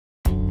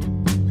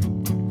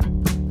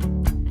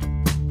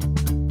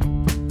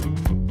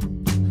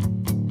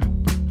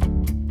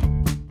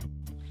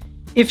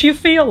If you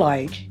feel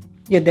like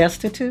you're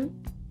destitute,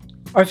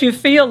 or if you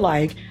feel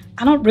like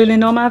I don't really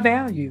know my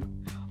value,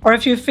 or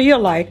if you feel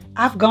like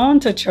I've gone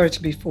to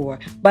church before,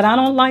 but I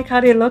don't like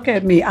how they look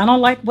at me, I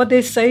don't like what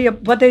they say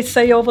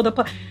over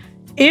the.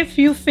 If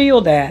you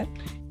feel that,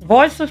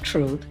 Voice of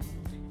Truth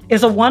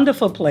is a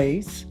wonderful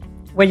place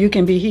where you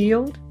can be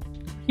healed,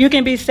 you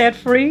can be set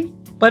free,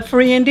 but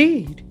free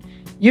indeed.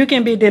 You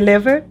can be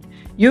delivered,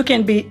 you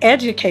can be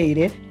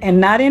educated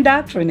and not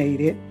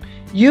indoctrinated.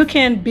 You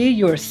can be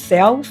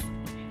yourself,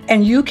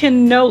 and you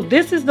can know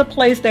this is the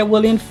place that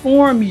will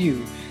inform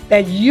you,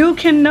 that you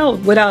can know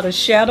without a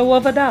shadow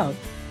of a doubt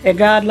that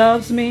God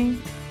loves me.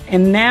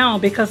 And now,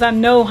 because I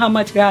know how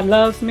much God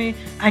loves me,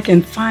 I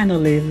can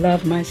finally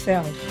love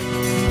myself.